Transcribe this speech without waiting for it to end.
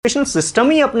Educational system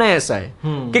ही अपना ऐसा है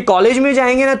कि कॉलेज में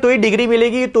जाएंगे ना तो ही डिग्री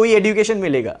मिलेगी, तो ही एजुकेशन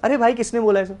मिलेगा। अरे भाई किसने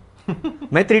बोला ऐसा?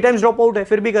 मैं 3 times ड्रॉप आउट है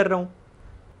फिर भी कर रहा हूं।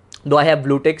 दो I have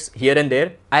blue ticks here and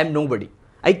there, I am nobody.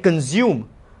 I consume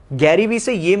Gary Vee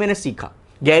से, ये मैंने सीखा।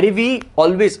 Gary Vee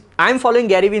always, I am following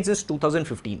Gary Vee since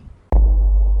 2015।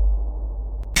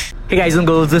 Hey guys and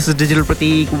girls, this is Digital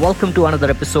Pratik. Welcome to another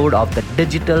episode of the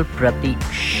Digital Pratik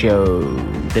Show.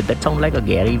 Did that sound like a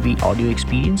Gary Vee audio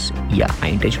experience? Yeah, I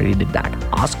intentionally did that.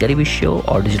 Ask Gary Vee Show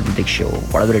or Digital Pratik Show,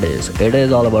 whatever it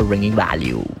is all about bringing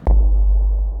value.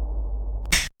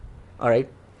 Alright.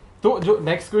 तो जो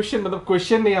next question, मतलब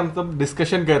question नहीं, हम सब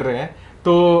discussion कर रहे हैं।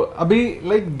 तो अभी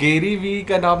लाइक गैरी वी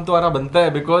का नाम तो आना बनता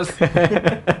है बिकॉज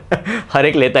हर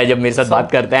एक लेता है जब मेरे साथ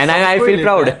बात करता है, एंड आई फील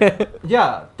प्राउड। या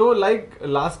तो like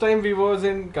last time we was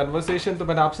in conversation, तो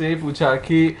मैंने आपसे यही पूछा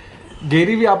कि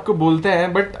गैरी वी आपको बोलते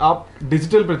हैं बट आप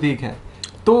डिजिटल प्रतीक हैं।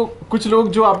 तो कुछ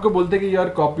लोग जो आपको बोलते हैं कि यार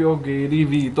कॉपी ऑफ गैरी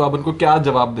वी, तो आप उनको क्या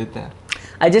जवाब देते हैं?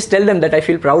 I just tell them that I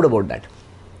feel proud about that.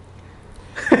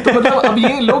 तो मतलब अब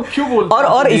ये लोग क्यों बोलते हैं?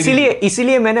 और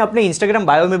इसीलिए मैंने अपने इंस्टाग्राम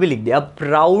बायो में भी लिख दिया,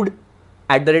 proud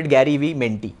 @Gary V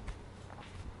Menti।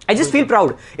 I just feel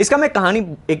proud. इसका मैं कहानी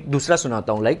एक दूसरा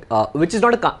सुनाता हूँ, like which is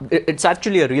not it's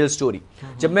actually a real story.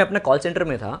 जब मैं अपने कॉल सेंटर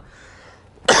में था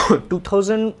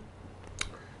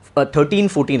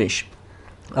 2013-14 इश,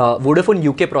 वोडाफोन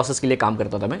यूके प्रोसेस के लिए काम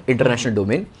करता था मैं, इंटरनेशनल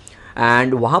डोमेन।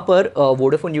 एंड वहाँ पर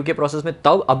वोडाफोन यूके प्रोसेस में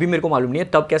तब, अभी मेरे को मालूम नहीं है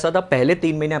तब कैसा था, पहले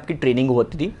 3 महीने आपकी ट्रेनिंग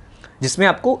होती थी जिसमें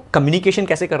आपको कम्युनिकेशन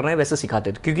कैसे करना है वैसे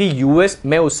सिखाते थे। क्योंकि यूएस,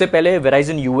 मैं उससे पहले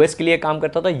वेराइजन यूएस के लिए काम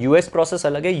करता था। यूएस प्रोसेस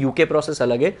अलग है, यूके प्रोसेस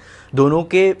अलग है, दोनों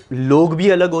के लोग भी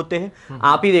अलग होते हैं।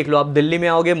 आप ही देख लो, आप दिल्ली में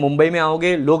आओगे, मुंबई में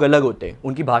आओगे, लोग अलग होते हैं,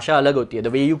 उनकी भाषा अलग होती है, the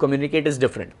way you communicate is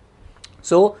different.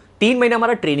 So 3 महीना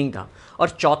हमारा ट्रेनिंग था और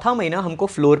चौथा महीना हमको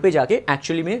फ्लोर पे जाके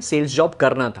एक्चुअली में सेल्स जॉब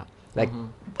करना था, लाइक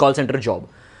कॉल सेंटर जॉब।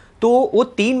 तो वो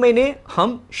 3 महीने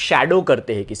हम शैडो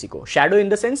करते हैं किसी को। शैडो इन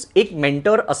द सेंस एक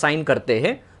मेंटर असाइन करते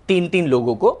हैं 3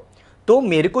 लोगों को। तो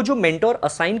मेरे को जो मेंटर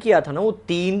असाइन किया था ना वो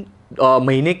 3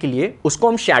 महीने के लिए, उसको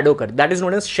हम शैडो कर, that is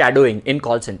known as shadowing in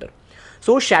call centre.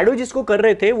 So shadow जिसको कर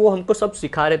रहे थे वो हमको सब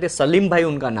सिखा रहे थे। सलीम भाई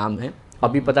उनका नाम है,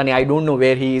 अभी पता नहीं, I don't know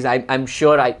where he is. I am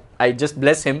sure, I just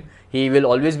bless him, he will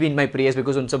always be in my prayers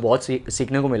because उनसे बहुत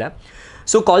सीखने को मिला।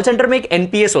 सो कॉल सेंटर में एक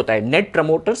NPS होता है, नेट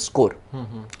प्रमोटर स्कोर,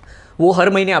 वो हर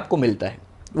महीने आपको मिलता है।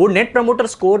 वो नेट प्रमोटर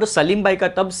स्कोर सलीम भाई का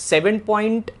तब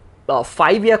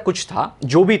 7.5 या कुछ था,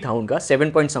 जो भी था उनका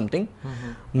 7 पॉइंट समथिंग।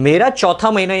 मेरा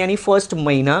चौथा महीना यानी फर्स्ट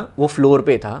महीना वो फ्लोर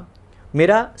पे था,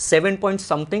 मेरा 7 पॉइंट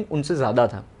समथिंग उनसे ज्यादा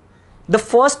था, द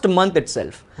फर्स्ट मंथ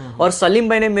इटसेल्फ। और सलीम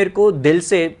भाई ने मेरे को दिल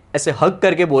से ऐसे हग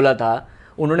करके बोला था,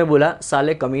 उन्होंने बोला,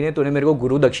 साले कमीने तूने मेरे को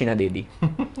गुरु दक्षिणा दे दी।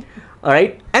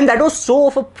 Right, and that was so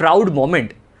of a proud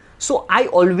moment. So I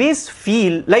always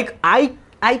feel like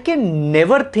I can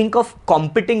never think of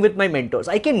competing with my mentors.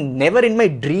 I can never in my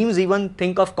dreams even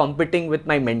think of competing with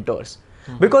my mentors.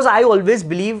 Because I always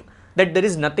believe that there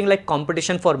is nothing like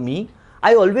competition for me.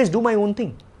 I always do my own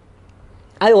thing.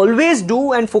 I always do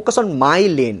and focus on my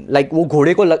lane. Like वो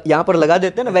घोड़े को यहाँ पर लगा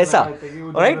देते हैं ना वैसा.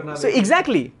 Right? So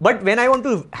exactly. But when I want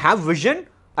to have vision,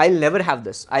 I'll never have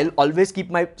this. I'll always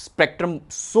keep my spectrum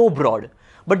so broad.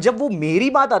 But जब वो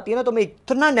मेरी बात आती है ना तो मैं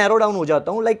इतना narrow down हो जाता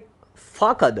हूँ, like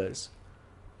fuck others.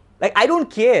 Like I don't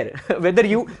care whether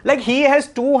you, like he has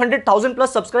 200,000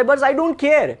 plus subscribers, I don't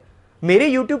care. मेरे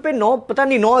YouTube पे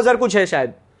 9,000 कुछ है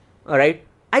शायद, right?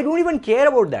 I don't even care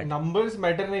about that. Numbers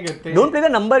matter नहीं करते. Don't play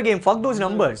the number game. Fuck those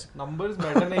numbers. Numbers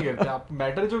matter नहीं करते. आप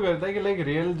matter जो करता है कि like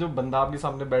real जो बंदा आपके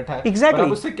सामने बैठा है, Exactly.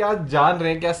 आप उससे क्या जान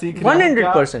रहे हैं, क्या सीख रहे हैं,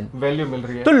 100% क्या value मिल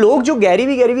रही है. तो लोग जो गैरी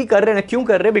वी कर रहे हैं ना, क्यों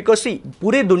कर रहे हैं? Because see,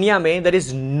 पूरे दुनिया में there is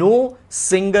no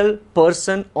single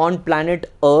person on planet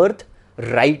Earth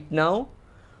right now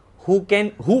who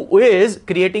is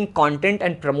creating content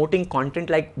and promoting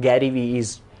content like Gary Vee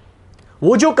is.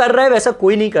 वो जो कर रहा है वैसा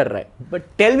कोई नहीं कर रहा है। But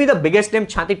tell me the biggest name,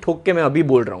 छाती ठोक के मैं अभी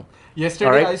बोल रहा हूँ।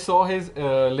 Yesterday I saw his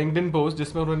LinkedIn post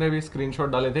जिसमें उन्होंने भी स्क्रीनशॉट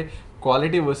डाले थे,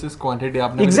 क्वालिटी वर्सेस क्वांटिटी।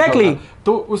 आपने Exactly.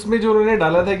 तो उसमें जो उन्होंने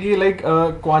डाला था कि लाइक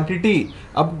क्वांटिटी,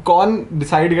 अब कौन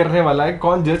डिसाइड करने वाला है,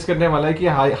 कौन जज करने वाला है कि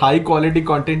हाई क्वालिटी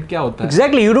कंटेंट क्या होता है?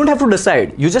 Exactly, you don't have to decide,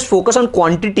 you just focus on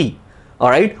quantity.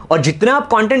 Alright? और जितना आप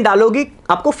कंटेंट डालोगे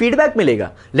आपको फीडबैक मिलेगा।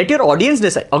 Let your audience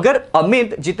decide. अगर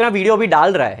अमित जितना वीडियो अभी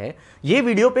डाल रहा है, ये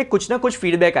वीडियो पे कुछ ना कुछ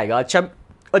फीडबैक आएगा,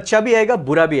 अच्छा भी आएगा,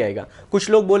 बुरा भी आएगा। कुछ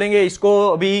लोग बोलेंगे इसको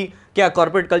अभी क्या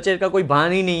कॉर्पोरेट कल्चर का कोई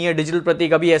भान ही नहीं है, डिजिटल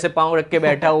प्रतीक अभी ऐसे पाँव रख के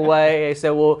बैठा हुआ है, ऐसे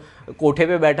वो कोठे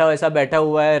पे बैठा ऐसा बैठा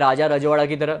हुआ है राजा रजवाड़ा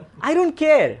की तरह। I don't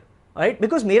care, right?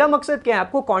 Because मेरा मकसद क्या है,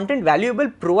 आपको कॉन्टेंट वैल्यूएबल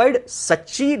प्रोवाइड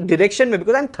सच्ची डायरेक्शन में।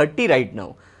 Because I am 30 right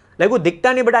now, like वो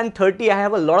दिखता नहीं, but I am 30, I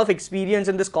have a lot of experience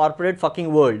in this corporate fucking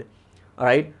world,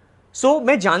 right? सो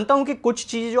मैं जानता हूं कि कुछ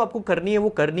चीजें जो आपको करनी है वो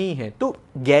करनी ही है. तो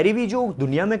गैरी वी जो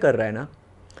दुनिया में कर रहा है ना,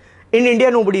 in India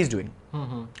nobody is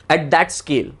doing at that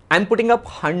scale. I am putting up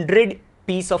 100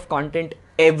 piece of content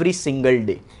every single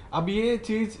day. अब ये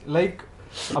चीज लाइक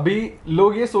अभी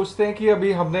लोग ये सोचते हैं कि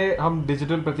अभी हम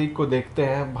डिजिटल प्रतीक को देखते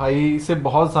हैं, भाई से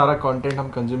बहुत सारा कंटेंट हम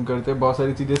कंज्यूम करते हैं, बहुत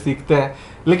सारी चीजें सीखते हैं,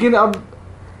 लेकिन अब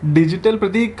डिजिटल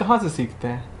प्रतीक कहाँ से सीखते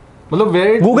हैं? मतलब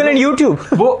वेयर गूगल एंड यूट्यूब.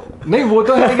 वो नहीं, वो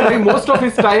तो है कि भाई मोस्ट ऑफ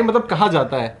हिज टाइम मतलब कहाँ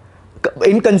जाता है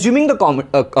इन कंज्यूमिंग द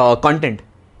कंटेंट.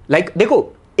 लाइक देखो,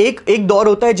 एक दौर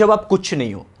होता है जब आप कुछ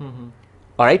नहीं हो,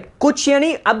 ऑलराइट, कुछ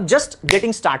यानी आप just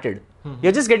getting started,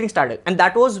 you're just getting started, and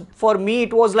that was for me,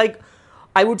 it was like,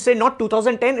 I would say not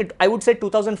 2010, I would say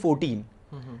 2014,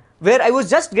 where I was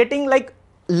just getting like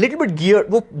little bit gear.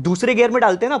 वो दूसरे gear में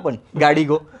डालते हैं ना अपन गाड़ी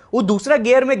को, वो दूसरा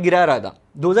गियर में गिरा रहा था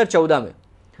 2014 में.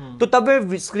 तो तब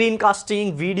मैं स्क्रीन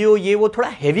कास्टिंग वीडियो ये वो थोड़ा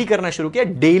हैवी करना शुरू किया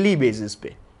डेली बेसिस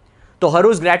पे. तो हर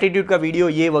रोज ग्रैटिट्यूड का वीडियो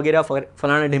ये वगैरह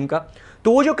फलाना ढिमका.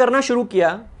 तो वो जो करना शुरू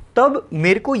किया, तब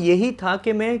मेरे को यही था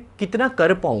कि मैं कितना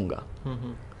कर पाऊंगा,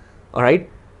 alright.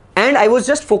 And I was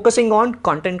just focusing on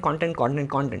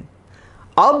content.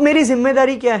 अब मेरी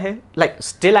जिम्मेदारी क्या है? Like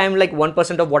still I am like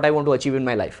 1% of what I want to achieve in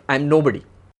my life. I am nobody.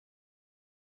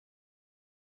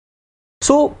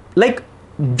 So like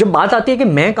जब बात आती है कि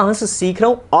मैं कहाँ से सीख रहा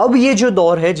हूँ, अब ये जो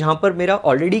दौर है जहाँ पर मेरा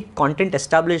ऑलरेडी कंटेंट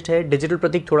एस्टैब्लिश्ड है, डिजिटल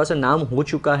प्रतीक थोड़ा सा नाम हो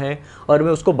चुका है और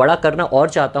मैं उसको बड़ा करना और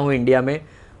चाहता हूँ इंडिया में,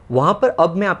 वहाँ पर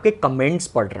अब मैं आपके कमेंट्स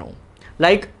पढ़ रहा हूँ.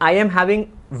 Like I am having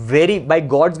by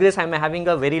God's grace, I am having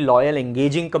a very loyal,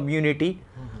 engaging community.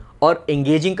 और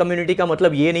engaging community का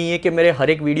मतलब ये नहीं है कि मेरे हर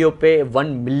एक वीडियो पे 1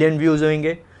 मिलियन व्यूज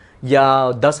होंगे या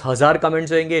 10,000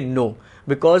 कमेंट्स होंगे. No,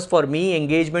 because for me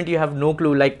engagement you have no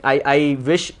clue. Like I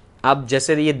wish आप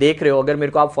जैसे ये देख रहे हो, अगर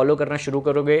मेरे को आप फॉलो करना शुरू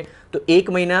करोगे तो 1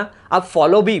 महीना आप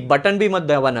फॉलो भी बटन भी मत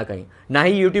दबाना कहीं, ना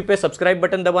ही यूट्यूब पे सब्सक्राइब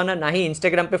बटन दबाना, ना ही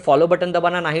इंस्टाग्राम पे फॉलो बटन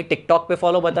दबाना, ना ही टिकटॉक पे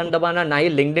फॉलो बटन दबाना, ना ही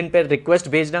लिंक्डइन पे रिक्वेस्ट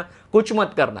भेजना, कुछ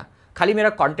मत करना. खाली मेरा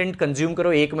कंटेंट कंज्यूम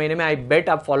करो 1 महीने में. आई बेट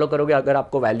आप फॉलो करोगे अगर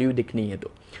आपको वैल्यू दिखनी है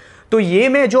तो ये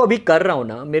मैं जो अभी कर रहा हूँ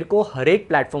ना, मेरे को हर एक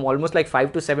platform, almost like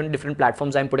 5 to 7 different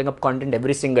platforms I am putting up content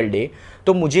every single day.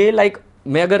 तो मुझे लाइक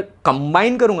मैं अगर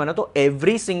कंबाइन करूंगा ना, तो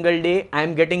every single day I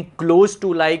am getting close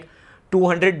to like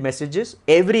 200 messages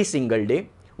every single day.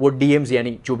 वो डीएम्स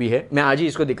यानी जो भी है, मैं आज ही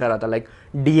इसको दिखा रहा था, लाइक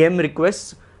डीएम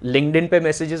रिक्वेस्ट, लिंक्डइन पे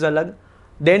मैसेजेस अलग.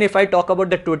 Then if I talk about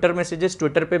the Twitter messages,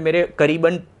 Twitter पे मेरे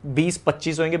करीबन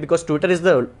 20-25 होंगे, because Twitter is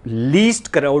the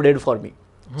least crowded for me.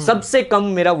 सबसे कम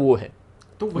मेरा वो है,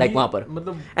 लाइक वहां पर.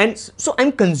 And so I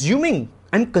am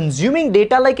consuming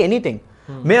data like anything.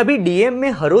 मैं अभी डीएम में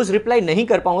हर रोज रिप्लाई नहीं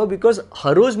कर पाऊंगा, बिकॉज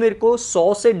हर रोज मेरे को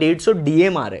 100 से 150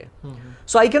 डीएम आ रहे हैं.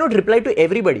 सो I can not reply to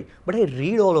everybody, but I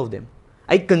read all of them,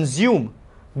 I consume.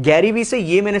 Gary Vee से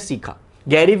ये मैंने सीखा.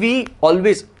 Gary Vee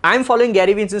always, I am following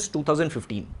Gary Vee since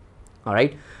 2015,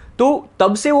 alright. तो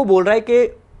तब से वो बोल रहा है कि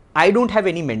I don't have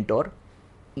any mentor,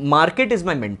 market is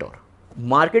my mentor,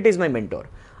 market is my mentor.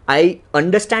 I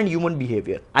understand human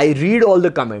behaviour, I read all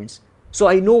the comments, so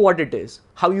I know what it is,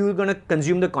 how you are gonna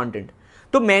consume the content.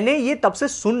 तो मैंने ये तब से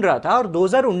सुन रहा था और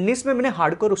 2019 में मैंने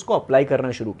हार्डकोर उसको अप्लाई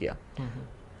करना शुरू किया.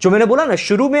 जो मैंने बोला ना,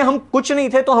 शुरू में हम कुछ नहीं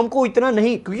थे तो हमको इतना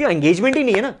नहीं, क्योंकि एंगेजमेंट ही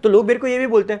नहीं है ना. तो लोग मेरे को ये भी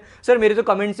बोलते हैं, सर मेरे तो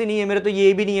कमेंट्स ही नहीं है, मेरे तो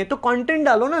ये भी नहीं है. तो कंटेंट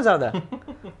डालो ना ज्यादा,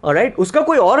 ऑलराइट. उसका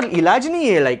कोई और इलाज नहीं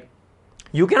है. Like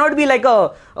you cannot be like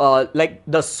like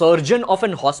the surgeon of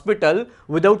an hospital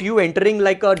without you entering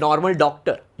like a normal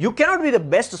doctor. You cannot be the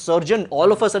best surgeon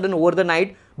all of a sudden over the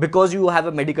night because you have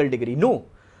a medical degree. No.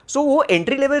 So वो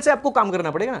entry level से आपको काम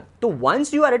करना पड़ेगा ना. तो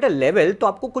once you are at a level, तो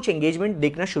आपको कुछ एंगेजमेंट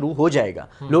देखना शुरू हो जाएगा.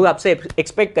 लोग आपसे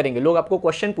एक्सपेक्ट करेंगे, लोग आपको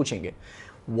क्वेश्चन पूछेंगे.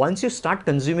 Once you start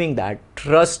consuming that,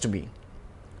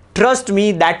 trust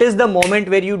me, that is the moment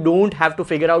where you don't have to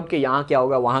figure out कि यहाँ क्या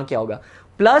होगा, वहाँ क्या होगा.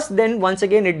 Plus then once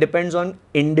again it depends on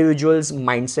individual's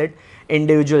mindset,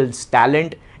 individual's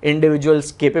talent,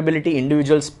 individual's capability,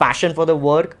 individual's passion for the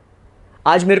work.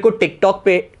 आज मेरे को टिकटॉक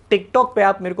पे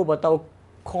आप मेरे को बताओ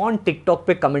कौन टिकटॉक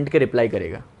पे कमेंट के रिप्लाई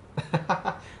करेगा.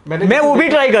 मैं वो भी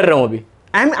ट्राई कर रहा हूँ अभी.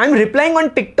 I'm replying on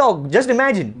TikTok. Just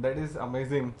imagine. That is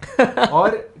amazing.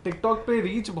 और TikTok पे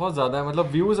रीच बहुत ज्यादा है, मतलब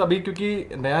व्यूज अभी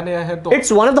क्योंकि नया है तो.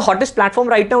 It's one of the hottest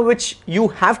platform right now which you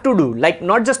have to do. Like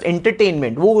not just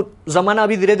entertainment. वो जमाना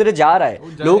अभी धीरे धीरे जा रहा है,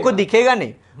 लोगों को दिखेगा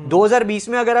नहीं. 2020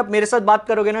 में अगर आप मेरे साथ बात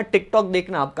करोगे ना, टिकटॉक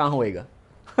देखना आप कहाँ होएगा.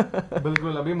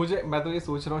 बिल्कुल. अभी मैं तो ये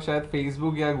सोच रहा हूँ शायद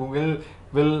फेसबुक या गूगल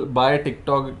विल बाय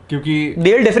टिकटॉक, क्योंकि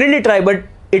they'll definitely try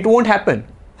but it won't happen.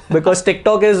 Because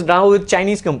TikTok is now with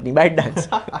Chinese company, ByteDance.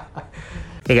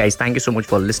 Hey guys, thank you so much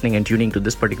for listening and tuning to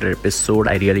this particular episode.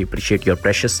 I really appreciate your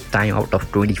precious time out of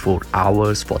 24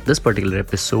 hours for this particular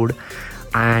episode.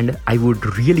 And I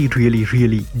would really, really,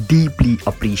 really deeply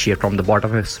appreciate from the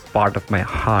bottomest part of my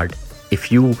heart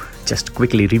if you just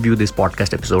quickly review this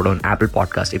podcast episode on Apple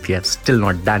Podcast if you have still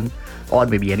not done, or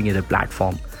maybe any other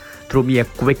platform. Throw me a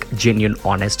quick, genuine,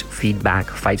 honest feedback,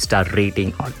 5-star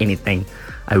rating or anything.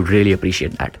 I would really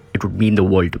appreciate that. It would mean the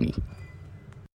world to me.